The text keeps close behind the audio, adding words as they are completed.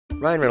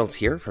Ryan Reynolds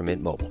here from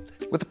Mint Mobile.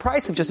 With the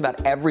price of just about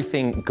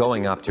everything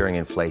going up during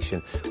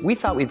inflation, we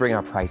thought we'd bring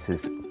our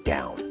prices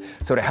down.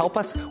 So to help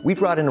us, we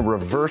brought in a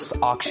reverse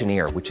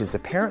auctioneer, which is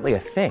apparently a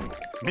thing.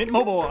 Mint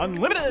Mobile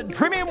Unlimited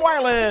Premium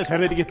Wireless. How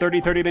to get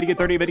 30, 30, how to get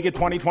 30, how to get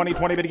 20, 20,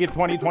 20, how to get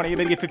 20, 20, how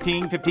to get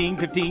 15, 15,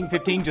 15,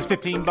 15, just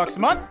 $15 a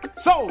month?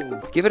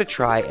 Sold! Give it a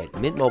try at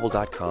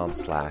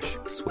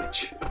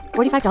mintmobile.com/switch.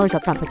 $45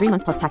 up front for 3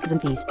 months plus taxes and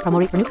fees. Promo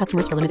rate for new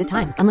customers for limited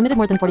time. Unlimited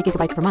more than 40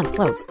 gigabytes per month.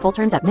 Slows full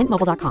terms at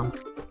mintmobile.com.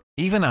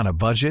 Even on a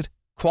budget,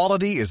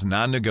 quality is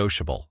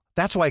non-negotiable.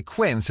 That's why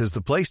Quince is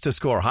the place to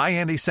score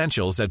high-end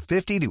essentials at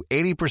 50 to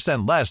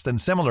 80% less than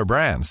similar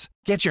brands.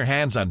 Get your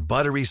hands on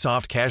buttery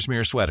soft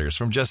cashmere sweaters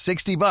from just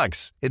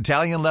 $60,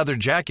 Italian leather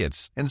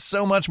jackets, and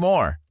so much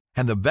more.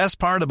 And the best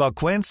part about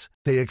Quince,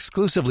 they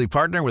exclusively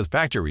partner with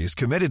factories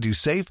committed to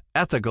safe,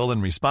 ethical,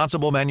 and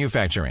responsible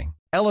manufacturing.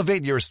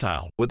 Elevate your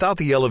style without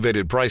the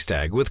elevated price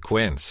tag with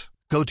Quince.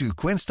 Go to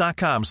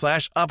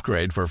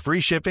quince.com/upgrade for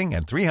free shipping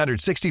and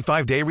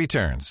 365-day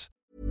returns.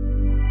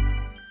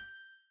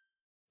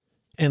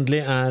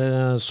 Endelig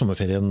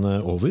sommerferien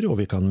over, og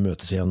vi kan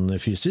møtes igjen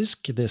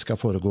fysisk. Det skal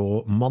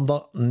foregå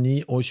mandag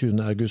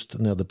 29. august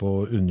nede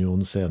på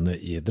Union Scene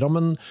i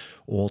Drammen,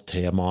 og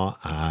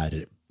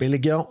temaet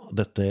Belgia.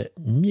 Dette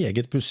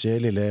meget pussige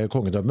lille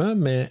kongedømme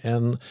med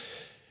en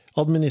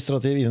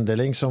administrativ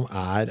inndeling som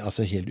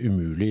altså helt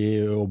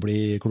umulig å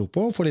bli klok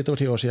på. For litt over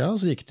 10 år siden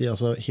så gikk de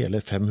altså hele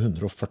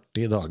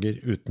 540 dager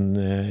uten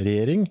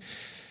regjering.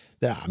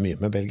 Det mye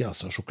med Belgia,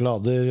 altså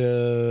sjokolader,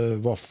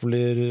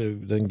 vafler,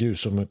 den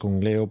grusomme kong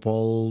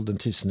Leopold, den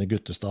tissende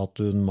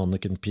guttestatuen,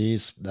 Manneken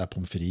Peace, det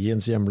pommes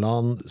fritesens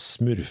hjemland,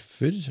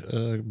 smurfer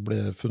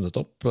ble funnet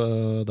opp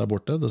der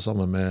borte, det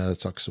samme med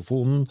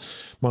saksofonen.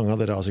 Mange av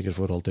dere har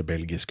sikkert forhold til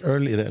belgisk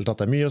øl, i det hele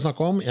tatt det mye å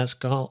snakke om. Jeg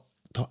skal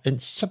ta en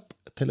kjapp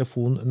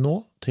telefon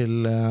nå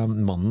til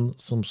mannen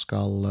som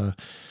skal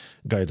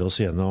guide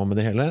oss gjennom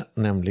det hele,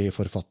 nemlig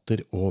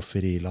forfatter og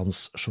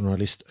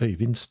frilansjournalist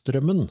Øyvind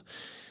Strømmen,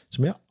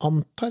 som jeg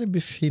antar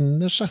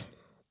befinner seg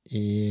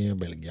i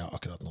Belgia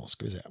akkurat nå,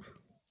 skal vi se.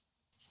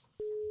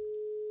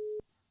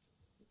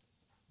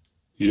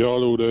 Ja,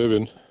 hallo, det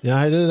Øyvind.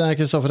 Ja, hei du, det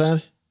Kristoffer her.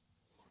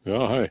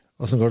 Ja, hei.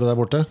 Hvordan går det der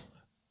borte?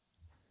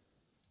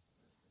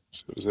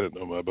 Skal vi se,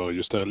 nå må jeg bare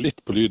justere litt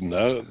på lyden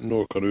her.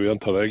 Nå kan du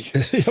gjenta deg.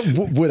 Ja,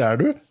 hvor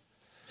du?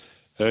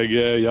 Jeg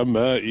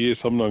hjemme i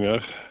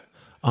Samnanger.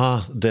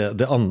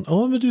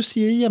 Men du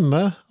sier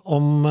hjemme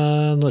om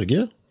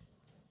Norge?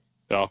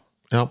 Ja.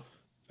 Ja.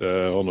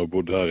 Jeg har nå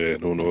bodd her i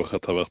noen år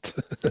etter hvert.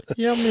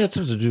 Ja, men jeg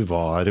trodde du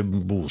var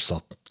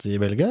bosatt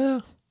i Belgia, ja?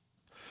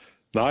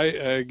 Nei,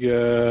 jeg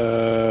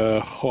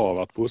har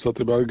vært bosatt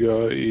i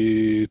Belgia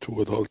i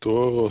 2,5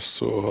 år, og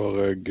så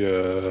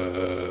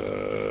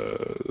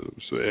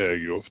jeg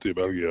jo ofte i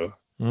Belgia.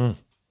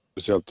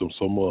 Spesielt om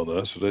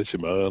somrene, så det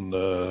ikke mer enn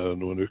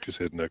noen uker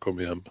siden jeg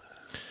kom hjem.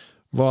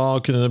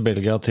 Hva kunne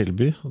Belgia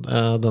tilby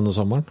denne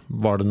sommeren?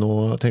 Var det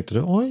noe, tenkte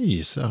du,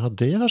 oi,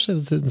 det har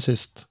skjedd siden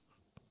sist?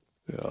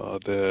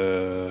 Ja, det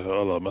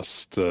aller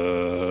mest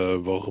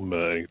varme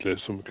egentlig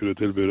som kunne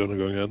tilby denne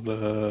gangen.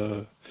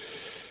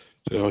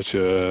 Det har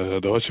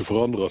ikke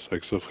forandret seg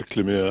så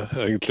fryktelig mye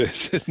egentlig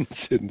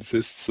siden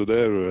sist, så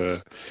det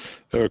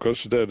jo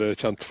kanskje det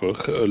er kjent for,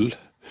 øl.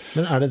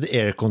 Men det et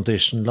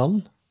aircondition-land?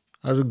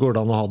 Går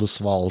det an å ha det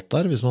svalt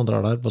der hvis man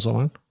drar der på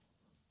sommeren?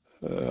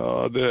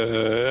 Ja, det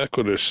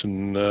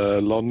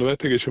aircondition-land,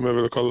 vet jeg ikke om jeg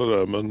vil kalle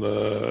det, men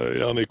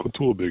gjerne i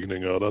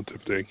kontorbygninger og den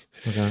type ting.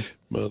 Okay.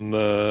 Men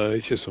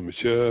ikke så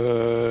mye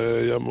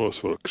hjemme hos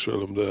folk,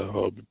 selv om det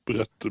har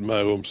bredt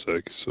mer om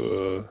seg, så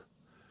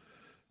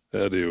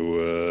det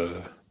jo,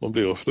 man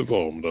blir ofte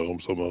varm der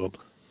om sommeren.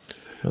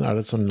 Men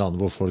det et sånt land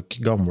hvor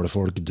gamle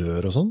folk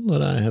dør og sånn,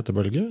 når det heter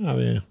bølge?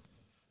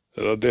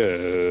 Ja, det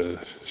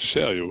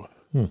skjer jo.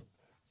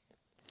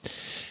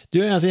 Du,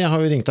 jeg har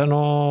jo ringt deg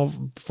nå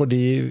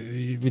fordi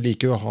vi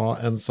liker jo å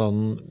ha en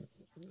sånn,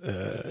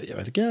 jeg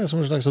vet ikke, som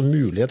en slags sånn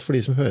mulighet for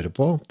de som hører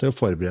på, til å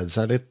forberede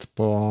seg litt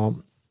på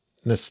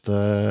neste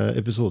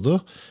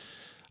episode.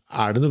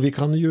 Det noe vi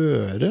kan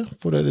gjøre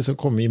for å liksom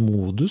komme i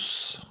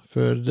modus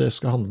før det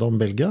skal handle om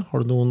Belgia?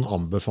 Har du noen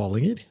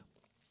anbefalinger?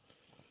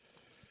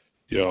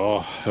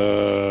 Ja,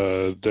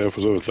 det for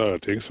så vidt flere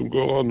ting som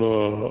går an å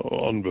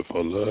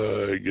anbefale.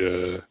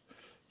 Jeg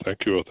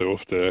tenker jo at det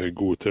ofte en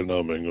god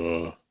tilnærming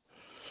å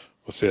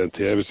se en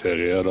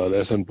TV-serie eller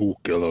lese en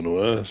bok eller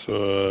noe, så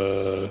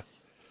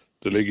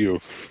det ligger jo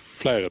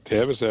flere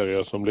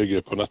TV-serier som ligger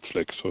på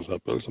Netflix for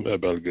eksempel, som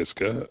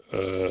belgiske,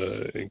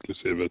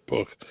 inklusive et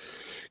par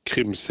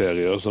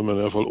krimserier som i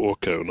hvert fall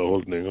åker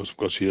underholdning, og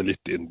som kanskje gir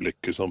litt innblikk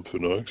i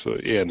samfunnet også. Så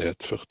Enhet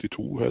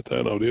 42 heter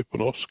en av de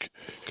på norsk.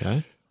 Okay.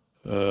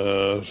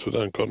 Så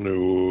den kan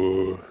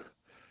jo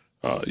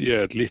gi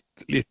et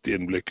litt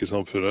innblikk i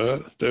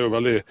samfunnet. Det jo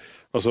veldig,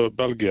 altså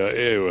Belgia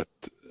jo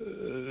et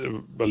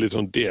veldig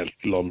sånn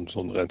delt land,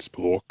 sånn rent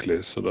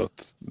språklig, så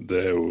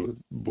det jo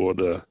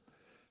både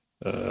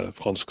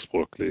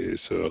franskspråklig i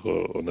sør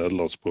og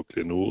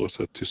nederlandsspråklig i nord, og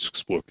så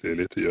tyskspråklig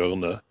litt i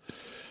hjørnet.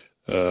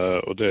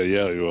 Og det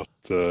gjør jo at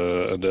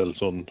en del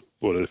sånn,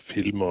 både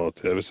filmer og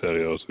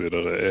TV-serier og så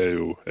videre, er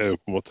jo på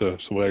en måte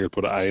som regel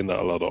på det ene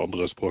eller det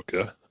andre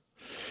språket.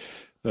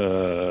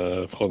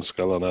 Fransk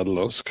eller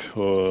nederlandsk,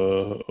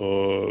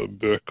 og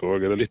bøker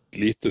også er det litt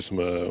lite som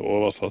er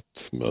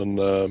oversatt, men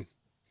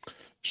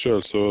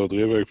selv så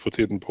driver jeg for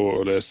tiden på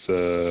å lese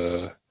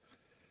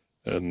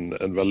en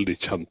veldig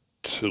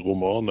kjent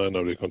roman, en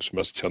av de kanskje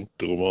mest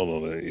kjente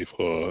romanene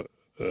fra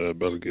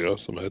Belgia,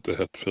 som heter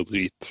Het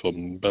Verdriet van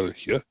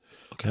België,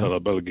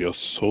 eller Belgias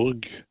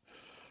sorg,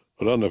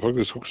 og den er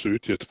faktisk også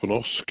utgitt på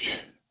norsk.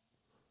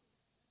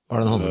 Hva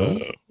er den handler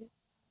om?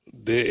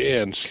 Det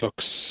er en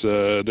slags,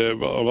 det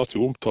har vært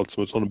jo omtalt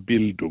som en sånn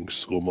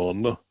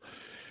bildungsroman da.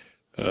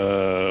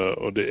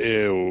 Og det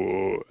er jo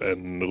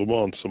en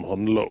roman som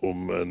handler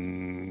om en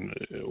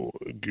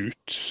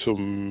gutt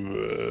som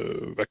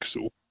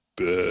vokser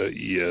opp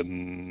i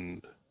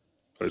en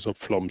sånn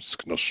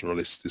flamsk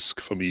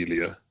nasjonalistisk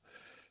familie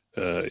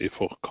i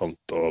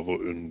forkant av og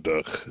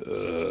under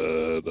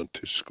den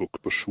tyske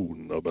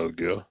okkupasjonen av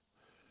Belgia.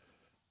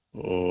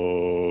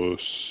 Og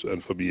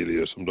en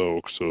familie som da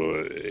også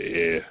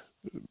er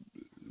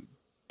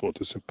på en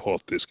måte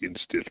sympatisk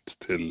innstilt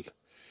til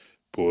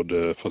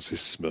både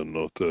fascismen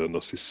og til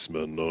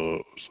nazismen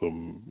og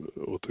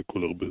til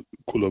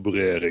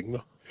kollaborering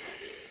da.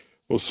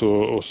 Og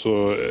så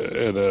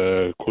er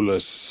det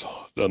hvordan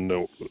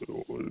denne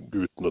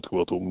gutten, etter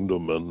hvert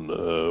ungdommen,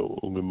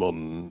 unge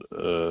mannen,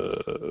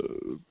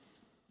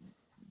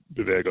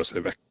 beveger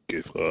seg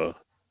vekk fra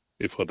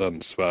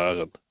den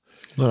sfæren.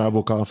 Når er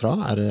boka fra?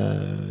 Er det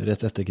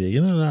rett etter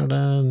krigen, eller er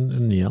det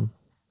en ny en?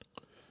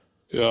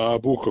 Ja,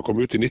 boka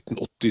kom ut i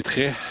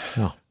 1983.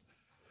 Ja.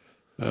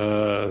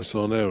 Så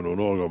han er jo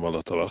noen år gammel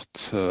etter hvert.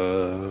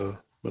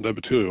 Men det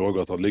betyr jo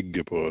også at han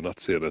ligger på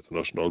nettsiden til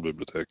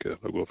Nasjonalbiblioteket.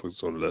 Det går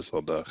faktisk an å lese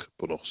han der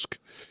på norsk.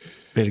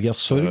 Belgias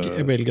sorg,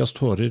 Belgias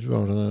tårer,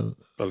 var det?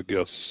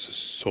 Belgias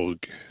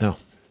sorg. Ja.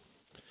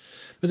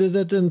 Men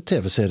den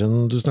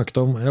TV-serien du snakket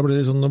om, nå ble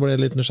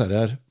jeg litt nysgjerrig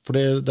her. For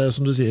det er jo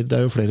som du sier, det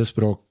er jo flere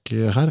språk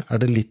her. Er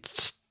det litt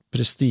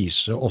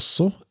prestisje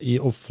også i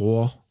å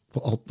få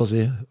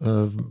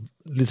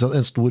litt sånn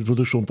en stor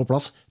produksjon på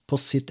plass på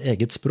sitt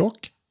eget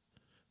språk?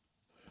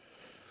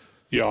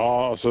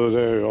 Ja, altså det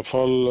er i hvert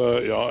fall,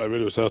 jeg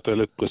vil jo si at det er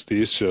litt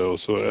prestisje, og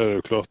så er det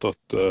jo klart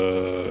at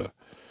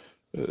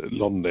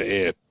landet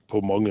er på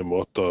mange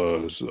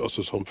måter,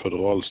 altså som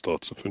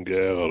føderalstat så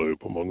fungerer det jo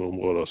på mange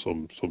områder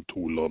som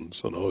to land,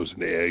 så den har jo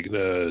sine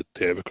egne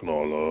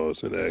TV-kanaler,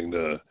 sine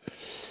egne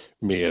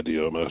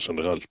medier mer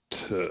generelt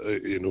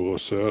i nord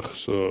og sør,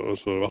 og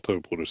så har det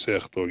jo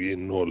produsert også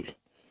innhold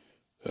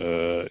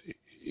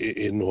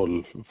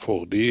for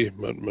de,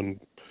 men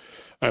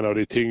en av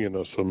de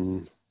tingene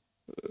som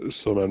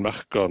en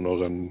merker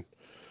når en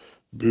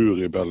bor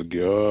i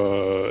Belgia,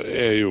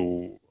 er jo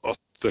at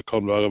det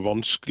kan være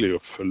vanskelig å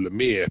følge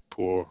med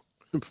på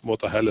en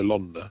måte hele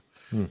landet.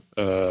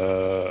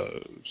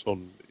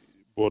 Sånn,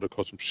 både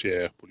hva som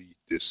skjer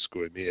politisk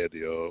og i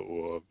media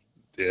og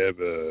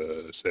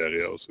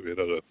TV-serier og så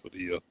videre,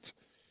 fordi at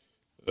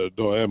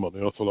da er man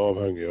i hvert fall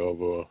avhengig av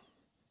å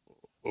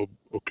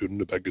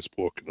kunne begge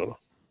språkene. Da.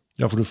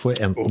 Ja, for du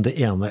får enten det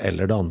ene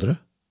eller det andre?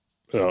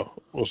 Ja,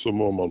 og så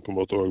må man på en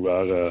måte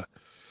også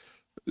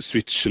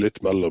switche litt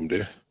mellom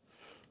de.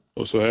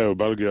 Og så er jo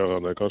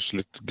belgierne kanskje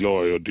litt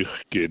glad i å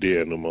dyrke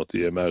ideen om at de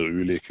er mer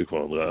ulike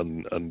hverandre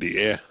enn de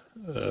er.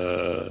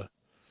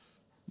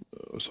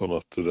 Sånn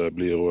at det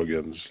blir også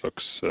en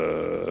slags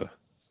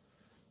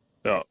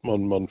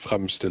man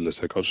fremstiller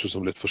seg kanskje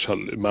som litt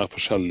mer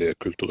forskjellige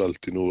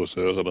kulturelt i nord og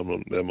sør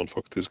enn det man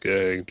faktisk er.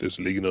 Egentlig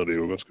så ligner de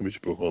jo ganske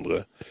mye på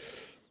hverandre.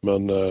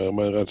 Men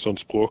rent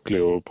sånn språklig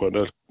og på en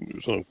del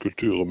sånn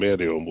kultur- og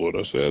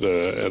medieområder så er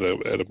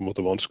det på en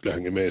måte vanskelig å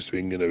henge med i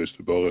svingene hvis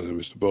du bare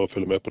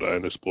følger med på det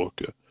ene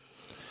språket.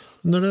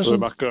 Når det er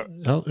sånn...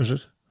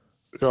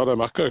 Det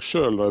merker jeg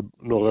selv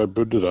når jeg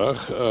bodde der,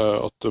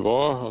 at det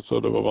var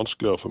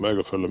vanskeligere for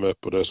meg å følge med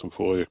på det som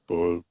foregikk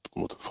på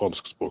en måte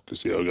franskspråklig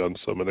side av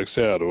grenser. Men jeg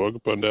ser det også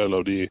på en del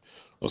av de,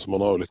 altså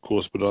man har jo litt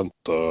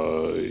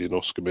korrespondenter i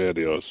norske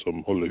medier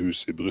som holder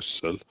hus i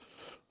Brussel,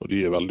 og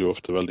de er veldig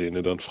ofte veldig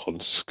inne i den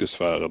franske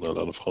sfæren, eller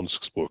den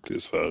franskspråklige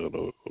sfæren,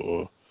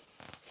 og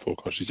får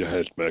kanskje ikke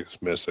helt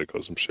med seg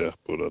hva som skjer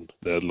på den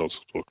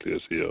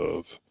nederlandskspråklige siden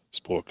av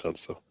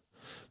språkgrenser.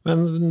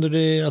 Men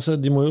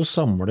de må jo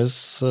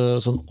samles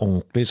sånn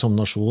ordentlig som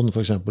nasjon, for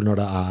eksempel når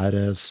det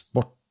er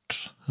sport.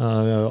 Vi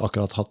har jo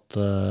akkurat hatt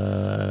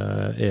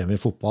EM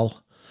i fotball,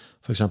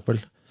 for eksempel.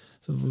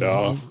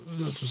 Ja,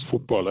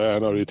 fotball er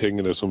en av de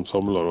tingene som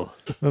samler da.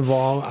 Men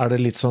er det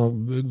litt sånn,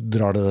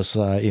 drar det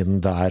seg inn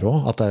der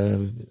også? At det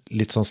er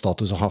litt sånn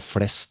status å ha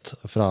flest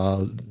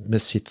med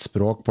sitt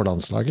språk på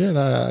landslaget?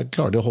 Eller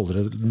klarer de å holde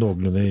det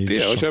noenlunde i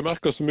Det har ikke jeg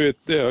merket så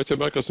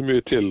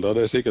mye til. Da.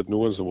 Det er sikkert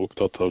noen som er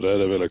opptatt av det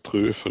vil jeg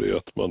tro, fordi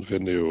at man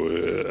finner jo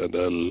en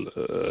del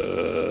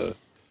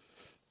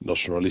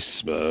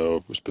nasjonalisme,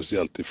 og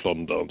spesielt i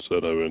Flandern så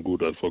er det jo en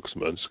god del folk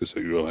som ønsker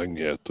seg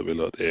uavhengighet og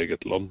vil ha et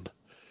eget land.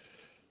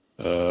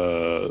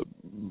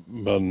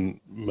 Men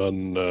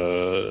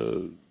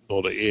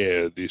når det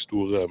er de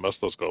store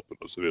mesterskapene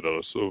og så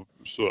videre,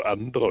 så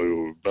endrer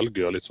jo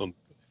Belgia litt sånn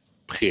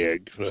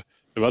preg. For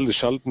det er veldig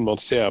sjelden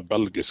man ser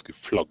belgiske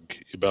flagg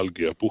i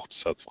Belgia,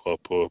 bortsett fra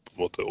på en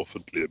måte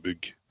offentlige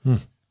bygg.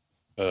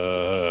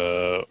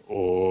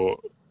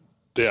 Og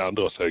det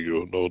endrer seg jo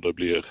når det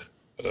blir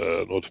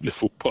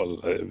fotball,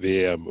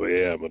 VM og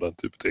EM og den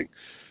type ting.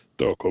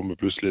 Da kommer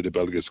plutselig de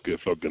belgiske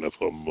flaggene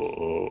fram,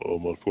 og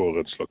man får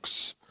en slags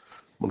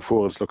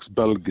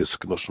belgisk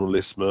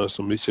nasjonalisme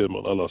som ikke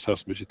man ellers ser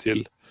så mye til.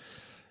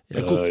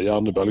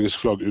 Gjerne belgisk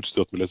flagg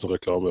utstyrt med litt sånn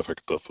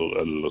reklameeffekter for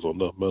øl og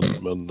sånn,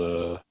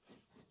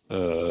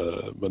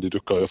 men de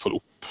dukker i hvert fall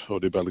opp, og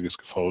de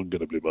belgiske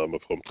fargene blir mer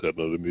med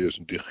fremtredende. Det er mye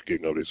sånn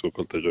dyrking av de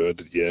såkalte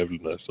røde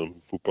djevlene, som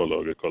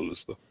fotballaget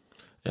kalles det.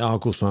 Jeg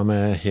har kost meg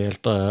med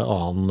helt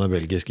annen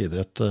belgisk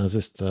idrett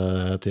siste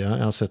tida.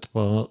 Jeg har sett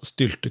på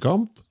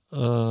styltekamp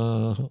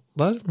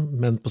der,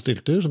 menn på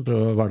stylter som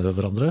prøver å hvelve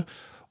hverandre.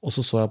 Og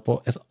så jeg på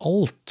et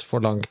alt for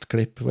langt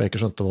klipp hvor jeg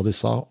ikke skjønte hva de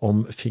sa om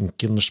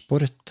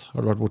finkensport. Har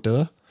du vært borti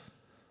det?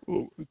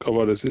 Hva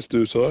var det siste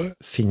du sa?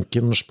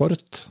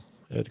 Finkensport.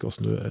 Jeg vet ikke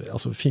hvordan du...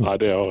 Nei,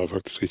 det har jeg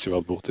faktisk ikke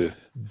vært borti.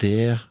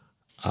 Det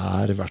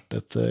er verdt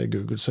et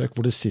Google-søk,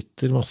 hvor det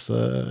sitter masse...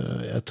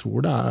 Jeg tror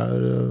det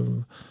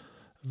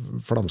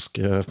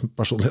flamske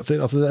personligheter.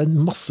 Altså det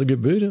er masse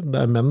gubber, det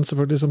er menn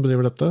selvfølgelig som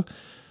bedriver dette,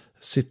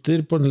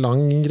 sitter på en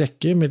lang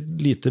rekke med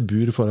et lite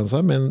bur foran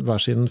seg, med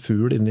hver sin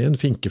fugl inni, en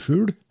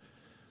finkefugl,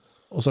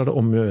 og så er det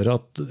om å gjøre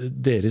at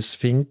deres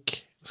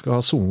fink skal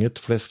ha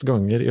sunget flest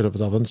ganger i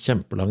løpet av en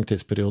kjempelang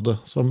tidsperiode.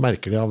 Så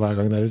merker de av hver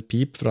gang det er et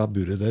pip fra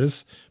buret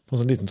deres, på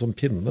en sånn liten sånn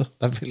pinne.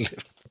 Det er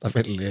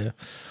veldig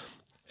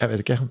jeg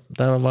vet ikke,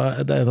 det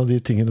er en av de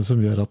tingene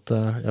som gjør at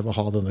jeg vil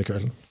ha denne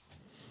kvelden.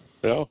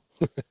 Ja.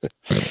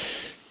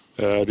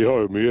 De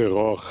har jo mye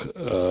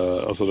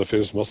altså det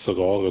finnes masse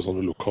rare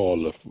sånne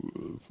lokale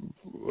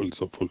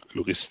liksom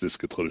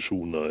folkloristiske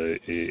tradisjoner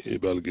i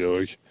Belgia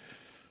også.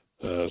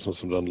 Sånn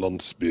som den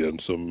landsbyen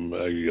som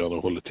jeg gjerne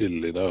holder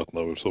til i nærheten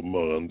av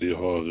sommeren, de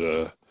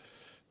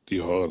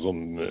har en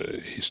sånn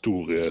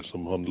historie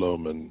som handler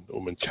om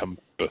en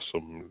kjempe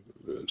som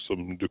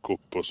dukker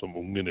opp, og som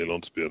ungen i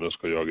landsbyen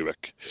skal jage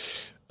vekk.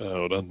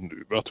 Og den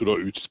blir jo da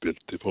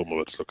utspilt i form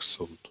av et slags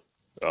sånn,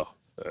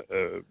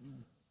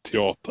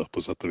 teater på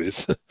sett og vis.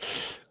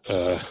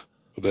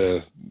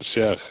 Det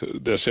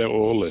skjer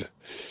årlig.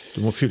 Du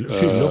må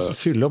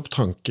fylle opp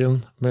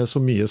tanken med så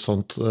mye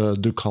sånt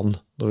du kan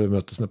når vi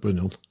møtes nede på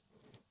Union.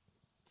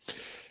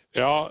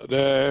 Ja,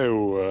 det er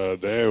jo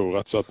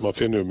rett og slett, man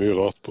finner jo mye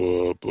rart på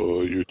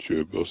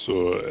YouTube, og så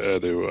er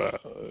det jo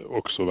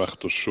også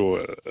verdt å se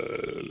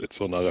litt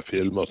sånne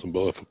filmer som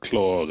bare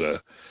forklarer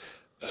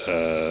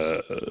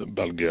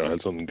Belgia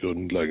helt sånn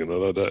grunnleggende.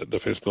 Det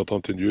finnes blant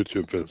annet en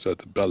YouTube-film som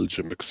heter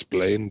Belgium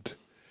Explained,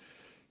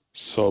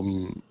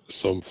 som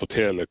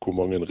forteller hvor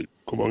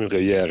mange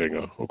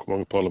regjeringer og hvor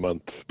mange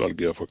parlament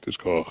Belgia faktisk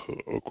har,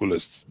 og hvordan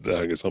det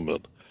henger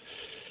sammen.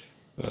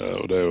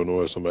 Og det er jo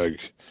noe som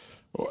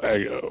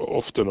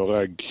ofte når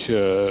jeg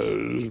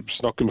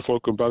snakker med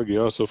folk om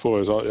Belgia, så får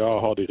jeg sagt,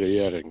 har de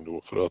regjering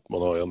nå? For at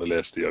man har gjerne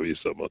lest i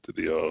aviser om at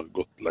de har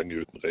gått lenge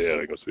uten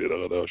regjering og så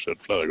videre. Det har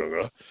skjedd flere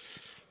ganger.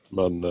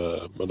 Men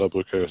da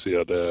bruker jeg å si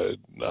at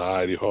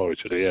nei, de har jo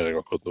ikke regjering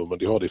akkurat nå, men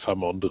de har de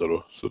 5 andre da,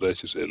 så det er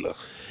ikke så ille.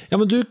 Ja,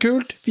 men du,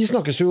 kult. Vi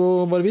snakkes jo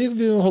bare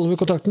vi holder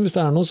kontakten. Hvis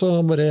det er noe, så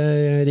bare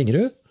ringer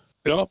du.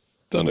 Ja,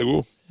 den er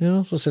god. Ja,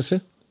 så ses vi.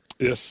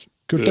 Yes,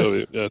 kult, det gjør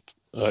vi. Greit.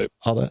 Hei.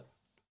 Ha det.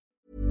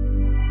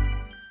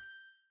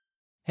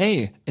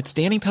 Hey, it's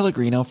Danny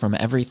Pellegrino from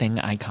Everything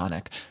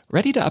Iconic.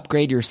 Ready to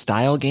upgrade your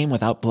style game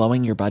without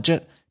blowing your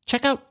budget?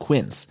 Check out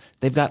Quince.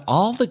 They've got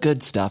all the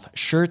good stuff,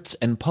 shirts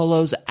and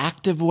polos,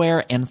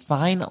 activewear, and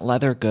fine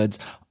leather goods,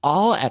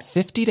 all at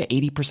 50 to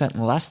 80%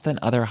 less than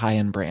other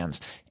high-end brands.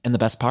 And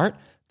the best part?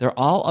 They're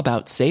all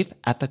about safe,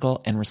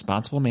 ethical, and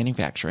responsible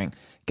manufacturing.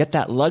 Get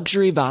that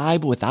luxury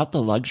vibe without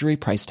the luxury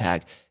price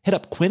tag. Hit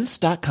up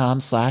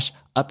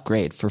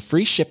quince.com/upgrade for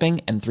free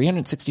shipping and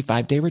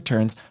 365-day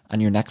returns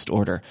on your next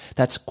order.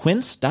 That's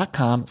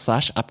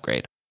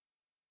quince.com/upgrade.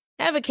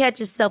 Ever catch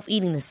yourself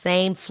eating the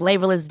same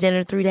flavorless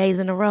dinner 3 days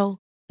in a row?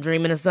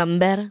 Dreaming of something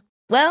better?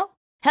 Well,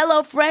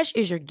 HelloFresh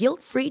is your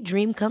guilt-free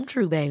dream come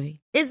true, baby.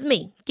 It's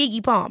me,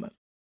 Keke Palmer.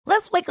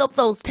 Let's wake up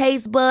those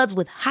taste buds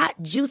with hot,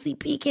 juicy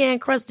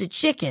pecan-crusted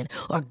chicken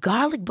or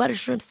garlic butter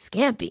shrimp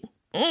scampi.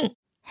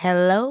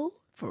 Hello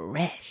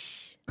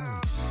Fresh.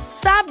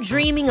 Stop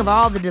dreaming of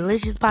all the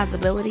delicious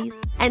possibilities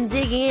and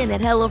dig in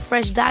at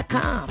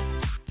HelloFresh.com.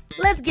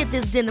 Let's get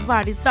this dinner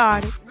party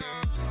started.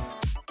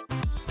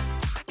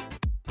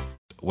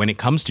 When it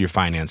comes to your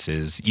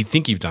finances, you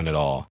think you've done it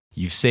all.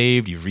 You've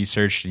saved, you've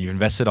researched, and you've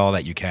invested all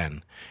that you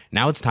can.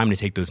 Now it's time to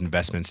take those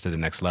investments to the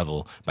next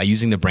level by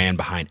using the brand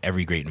behind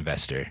every great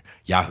investor,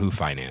 Yahoo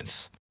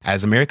Finance.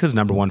 As America's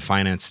 #1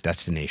 finance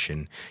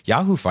destination,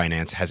 Yahoo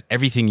Finance has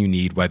everything you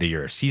need, whether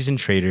you're a seasoned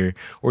trader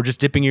or just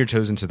dipping your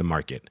toes into the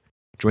market.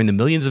 Join the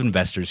millions of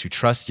investors who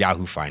trust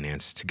Yahoo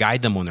Finance to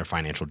guide them on their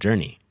financial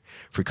journey.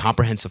 For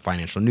comprehensive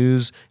financial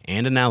news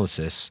and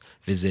analysis,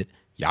 visit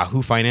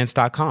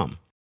yahoofinance.com.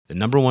 the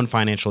 #1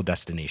 financial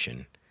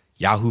destination,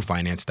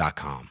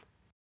 yahoofinance.com.